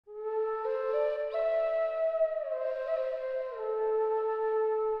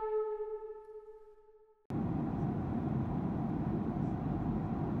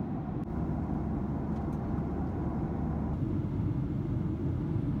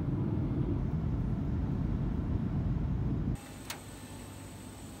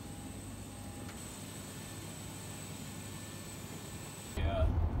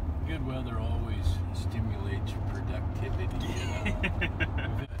weather always stimulates productivity, you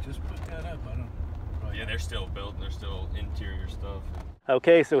know? Just put that up. I don't. Yeah, they're still building. They're still interior stuff.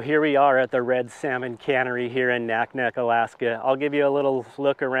 Okay, so here we are at the Red Salmon Cannery here in Naknek, Alaska. I'll give you a little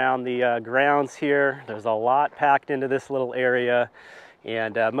look around the grounds here. There's a lot packed into this little area,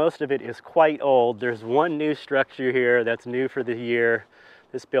 and most of it is quite old. There's one new structure here that's new for the year.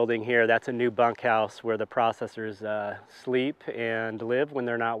 This building here, that's a new bunkhouse where the processors sleep and live when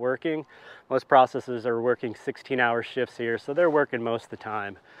they're not working. Most processors are working 16-hour shifts here, so they're working most of the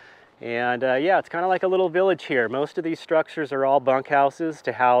time. And yeah, it's kind of like a little village here. Most of these structures are all bunkhouses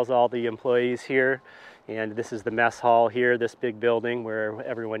to house all the employees here. And this is the mess hall here, this big building where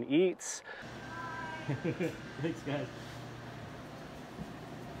everyone eats. Thanks, guys.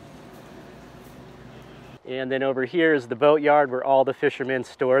 And then over here is the boat yard where all the fishermen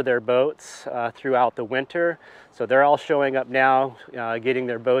store their boats throughout the winter. So they're all showing up now, getting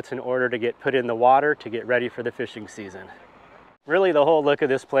their boats in order to get put in the water to get ready for the fishing season. Really, the whole look of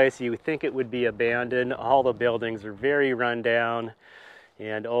this place, you would think it would be abandoned. All the buildings are very run down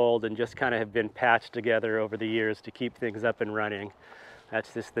and old and just kind of have been patched together over the years to keep things up and running.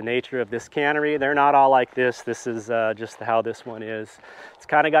 That's just the nature of this cannery. They're not all like this. This is just how this one is. It's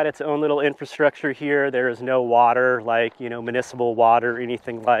kind of got its own little infrastructure here. There is no water, like, you know, municipal water,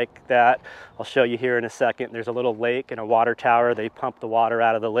 anything like that. I'll show you here in a second. There's a little lake and a water tower. They pump the water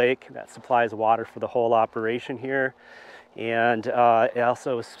out of the lake. That supplies water for the whole operation here. And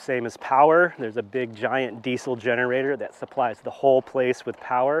also same as power. There's a big giant diesel generator that supplies the whole place with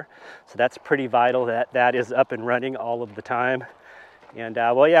power. So that's pretty vital that that is up and running all of the time. And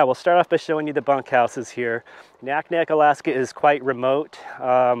well, yeah, we'll start off by showing you the bunkhouses here. Naknek, Alaska is quite remote.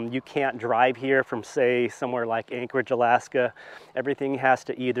 You can't drive here from, say, somewhere like Anchorage, Alaska. Everything has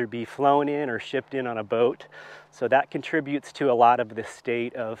to either be flown in or shipped in on a boat. So that contributes to a lot of the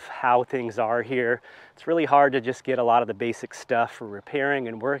state of how things are here. It's really hard to just get a lot of the basic stuff for repairing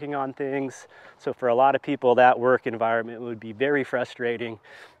and working on things. So for a lot of people, that work environment would be very frustrating.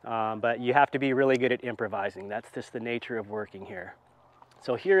 But you have to be really good at improvising. That's just the nature of working here.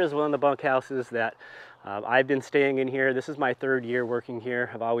 So here is one of the bunkhouses that I've been staying in here. This is my third year working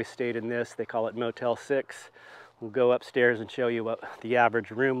here. I've always stayed in this. They call it Motel 6. We'll go upstairs and show you what the average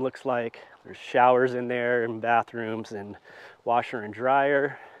room looks like. There's showers in there and bathrooms and washer and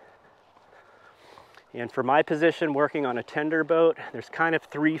dryer. And for my position working on a tender boat, there's kind of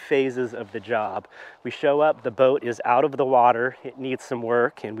three phases of the job. We show up, the boat is out of the water, it needs some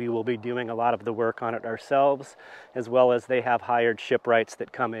work, and we will be doing a lot of the work on it ourselves, as well as they have hired shipwrights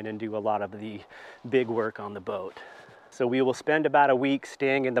that come in and do a lot of the big work on the boat. So we will spend about a week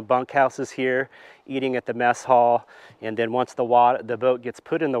staying in the bunkhouses here, eating at the mess hall, and then once the boat gets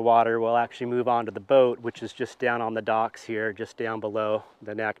put in the water, we'll actually move on to the boat, which is just down on the docks here, just down below.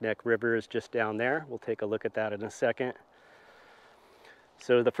 The Naknek River is just down there. We'll take a look at that in a second.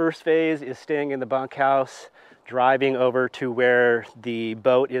 So the first phase is staying in the bunkhouse, driving over to where the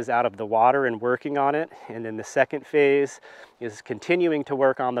boat is out of the water and working on it. And then the second phase is continuing to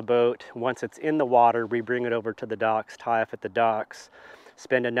work on the boat. Once it's in the water, we bring it over to the docks, tie off at the docks,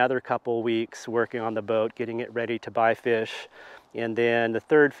 spend another couple weeks working on the boat, getting it ready to buy fish. And then the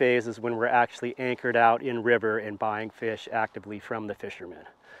third phase is when we're actually anchored out in river and buying fish actively from the fishermen.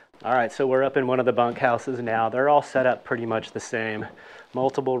 All right, so we're up in one of the bunkhouses now. They're all set up pretty much the same.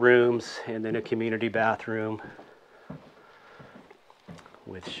 Multiple rooms and then a community bathroom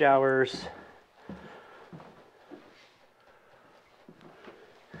with showers.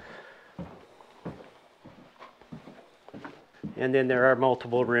 And then there are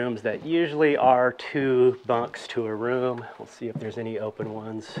multiple rooms that usually are 2 bunks to a room. We'll see if there's any open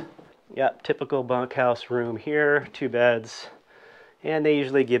ones. Yep, typical bunkhouse room here, 2 beds. And they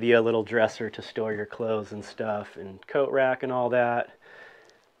usually give you a little dresser to store your clothes and stuff, and coat rack and all that.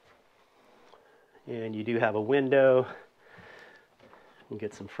 And you do have a window. You can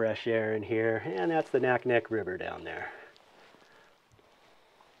get some fresh air in here. And that's the Naknek River down there.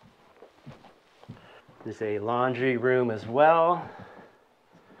 There's a laundry room as well.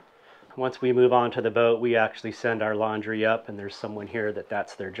 Once we move on to the boat, we actually send our laundry up, and there's someone here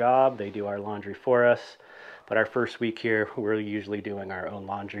that's their job. They do our laundry for us. But our first week here, we're usually doing our own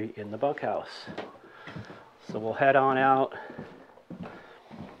laundry in the bunkhouse. So we'll head on out.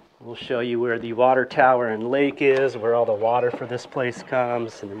 We'll show you where the water tower and lake is, where all the water for this place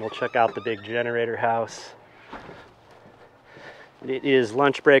comes, and then we'll check out the big generator house. It is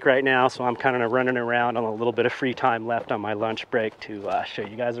lunch break right now, so I'm kind of running around on a little bit of free time left on my lunch break to show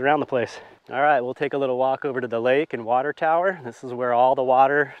you guys around the place. All right, we'll take a little walk over to the lake and water tower. This is where all the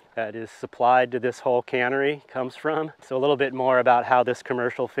water that is supplied to this whole cannery comes from. So a little bit more about how this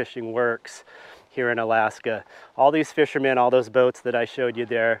commercial fishing works here in Alaska. All these fishermen, all those boats that I showed you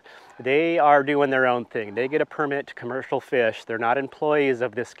there, they are doing their own thing. They get a permit to commercial fish. They're not employees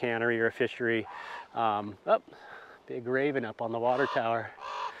of this cannery or fishery. Big raven up on the water tower.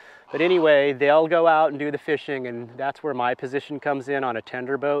 But anyway, they'll go out and do the fishing, and that's where my position comes in on a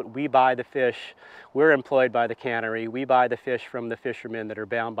tender boat. We buy the fish. We're employed by the cannery. We buy the fish from the fishermen that are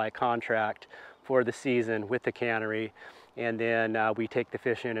bound by contract for the season with the cannery, and then we take the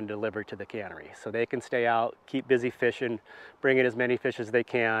fish in and deliver to the cannery. So they can stay out, keep busy fishing, bring in as many fish as they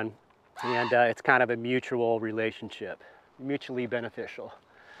can, and it's kind of a mutual relationship, mutually beneficial.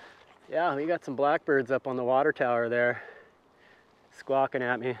 Yeah, we got some blackbirds up on the water tower there, squawking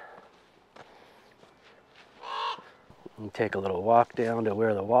at me. And take a little walk down to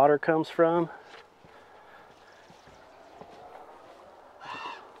where the water comes from.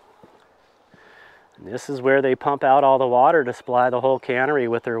 And this is where they pump out all the water to supply the whole cannery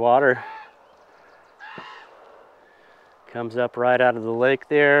with their water. Comes up right out of the lake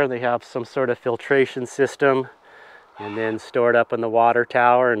there. They have some sort of filtration system and then stored up in the water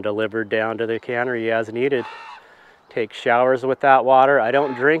tower and delivered down to the cannery as needed. Take showers with that water. I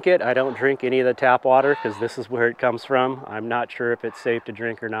don't drink it. I don't drink any of the tap water because this is where it comes from. I'm not sure if it's safe to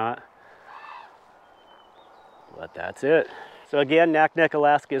drink or not. But that's it. So again, Naknek,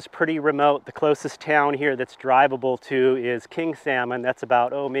 Alaska is pretty remote. The closest town here that's drivable to is King Salmon. That's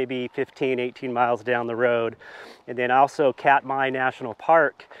about, maybe 15, 18 miles down the road. And then also Katmai National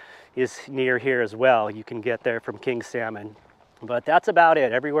Park is near here as well. You can get there from King Salmon. But that's about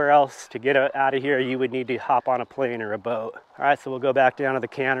it. Everywhere else, to get out of here, you would need to hop on a plane or a boat. All right, so we'll go back down to the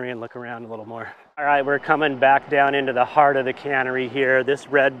cannery and look around a little more. All right, we're coming back down into the heart of the cannery here. This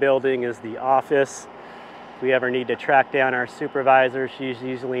red building is the office. If we ever need to track down our supervisor, she's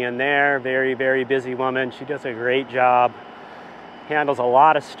usually in there. Very, very busy woman. She does a great job. Handles a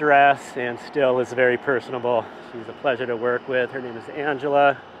lot of stress and still is very personable. She's a pleasure to work with. Her name is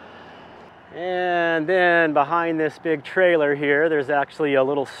Angela. And then behind this big trailer here, there's actually a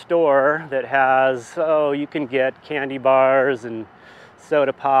little store that has, you can get candy bars and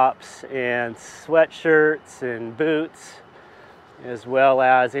soda pops and sweatshirts and boots, as well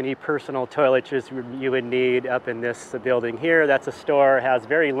as any personal toiletries you would need up in this building here. That's a store, has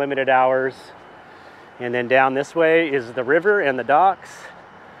very limited hours. And then down this way is the river and the docks.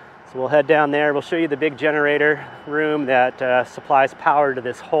 So we'll head down there. We'll show you the big generator room that supplies power to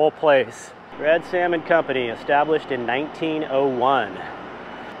this whole place. Red Salmon Company, established in 1901.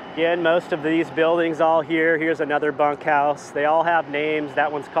 Again, most of these buildings all here. Here's another bunkhouse. They all have names.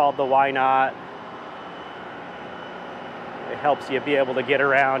 That one's called the Why Not. It helps you be able to get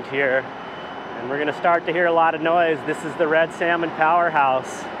around here. And we're gonna start to hear a lot of noise. This is the Red Salmon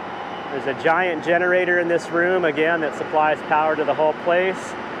powerhouse. There's a giant generator in this room, again, that supplies power to the whole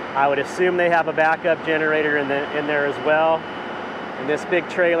place. I would assume they have a backup generator in there as well. And this big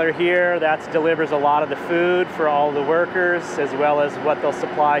trailer here, that delivers a lot of the food for all the workers, as well as what they'll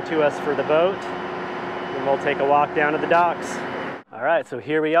supply to us for the boat. And we'll take a walk down to the docks. All right, so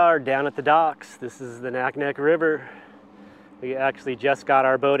here we are down at the docks. This is the Naknek River. We actually just got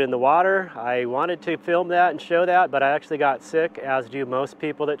our boat in the water. I wanted to film that and show that, but I actually got sick, as do most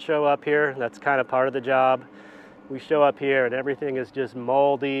people that show up here. That's kind of part of the job. We show up here and everything is just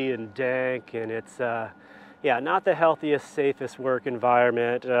moldy and dank, and it's yeah, not the healthiest, safest work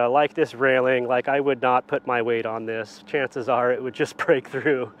environment. Like this railing, like I would not put my weight on this. Chances are it would just break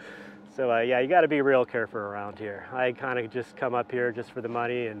through. So yeah, you gotta be real careful around here. I kind of just come up here just for the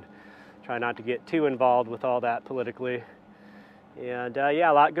money and try not to get too involved with all that politically. And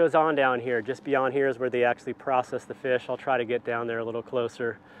yeah, a lot goes on down here. Just beyond here is where they actually process the fish. I'll try to get down there a little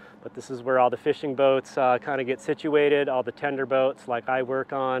closer. But this is where all the fishing boats kind of get situated, all the tender boats like I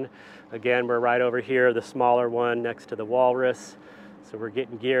work on. Again, we're right over here, the smaller one next to the walrus. So we're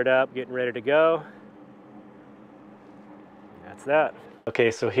getting geared up, getting ready to go. That's that. Okay,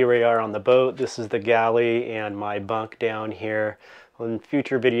 so here we are on the boat. This is the galley and my bunk down here. In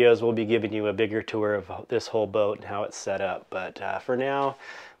future videos, we'll be giving you a bigger tour of this whole boat and how it's set up. But for now,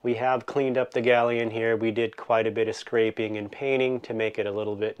 we have cleaned up the galley in here. We did quite a bit of scraping and painting to make it a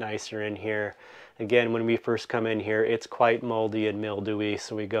little bit nicer in here. Again, when we first come in here, it's quite moldy and mildewy,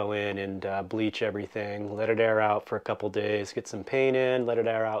 so we go in and bleach everything, let it air out for a couple days, get some paint in, let it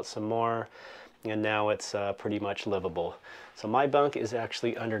air out some more, and now it's pretty much livable. So my bunk is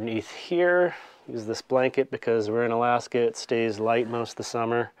actually underneath here. Use this blanket because we're in Alaska. It stays light most of the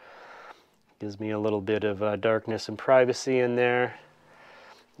summer. Gives me a little bit of darkness and privacy in there.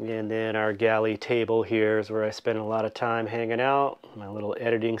 And then our galley table here is where I spend a lot of time hanging out. My little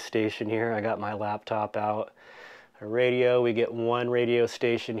editing station here. I got my laptop out. A radio, we get one radio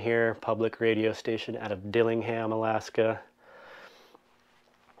station here, public radio station out of Dillingham, Alaska.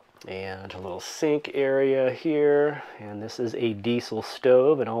 And a little sink area here. And this is a diesel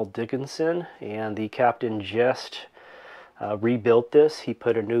stove, an old Dickinson. And the captain just rebuilt this. He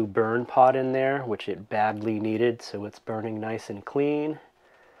put a new burn pot in there, which it badly needed, so it's burning nice and clean.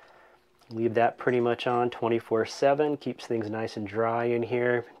 Leave that pretty much on 24/7, keeps things nice and dry in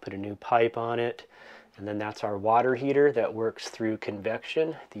here. Put a new pipe on it. And then that's our water heater that works through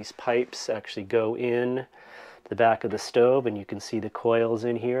convection. These pipes actually go in the back of the stove, and you can see the coils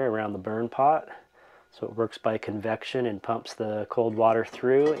in here around the burn pot. So it works by convection and pumps the cold water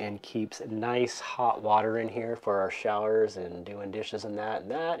through and keeps nice hot water in here for our showers and doing dishes and that.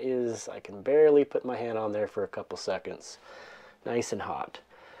 And that is, I can barely put my hand on there for a couple seconds. Nice and hot.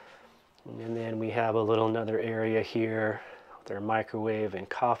 And then we have another area here with our microwave and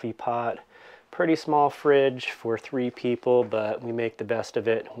coffee pot. Pretty small fridge for 3 people, but we make the best of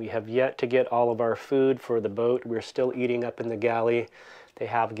it. We have yet to get all of our food for the boat. We're still eating up in the galley. They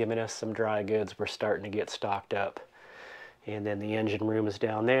have given us some dry goods. We're starting to get stocked up. And then the engine room is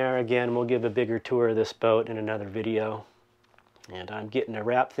down there. Again, we'll give a bigger tour of this boat in another video. And I'm getting to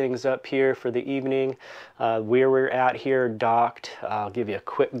wrap things up here for the evening. Where we're at here, docked. I'll give you a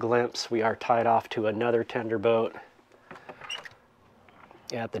quick glimpse. We are tied off to another tender boat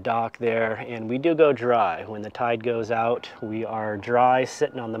at the dock there, and we do go dry. When the tide goes out, we are dry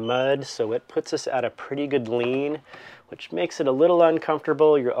sitting on the mud, so it puts us at a pretty good lean, which makes it a little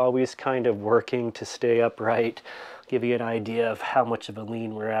uncomfortable. You're always kind of working to stay upright. I'll give you an idea of how much of a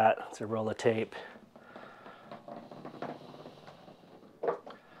lean we're at. It's a roll of tape.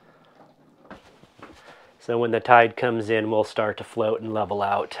 So when the tide comes in, we'll start to float and level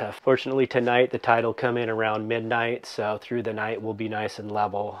out. Fortunately tonight, the tide will come in around midnight, so through the night we'll be nice and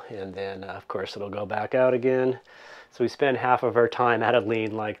level, and then of course it'll go back out again. So we spend half of our time at a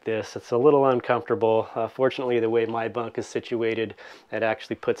lean like this. It's a little uncomfortable. Fortunately, the way my bunk is situated, it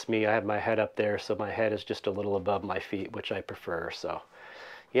actually puts me, I have my head up there, so my head is just a little above my feet, which I prefer. So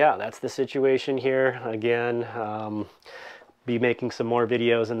yeah, that's the situation here. Again, be making some more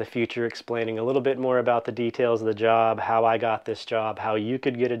videos in the future explaining a little bit more about the details of the job, how I got this job, how you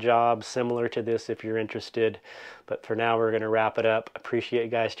could get a job similar to this if you're interested. But for now, we're going to wrap it up. Appreciate you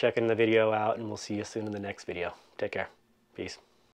guys checking the video out, and we'll see you soon in the next video. Take care. Peace.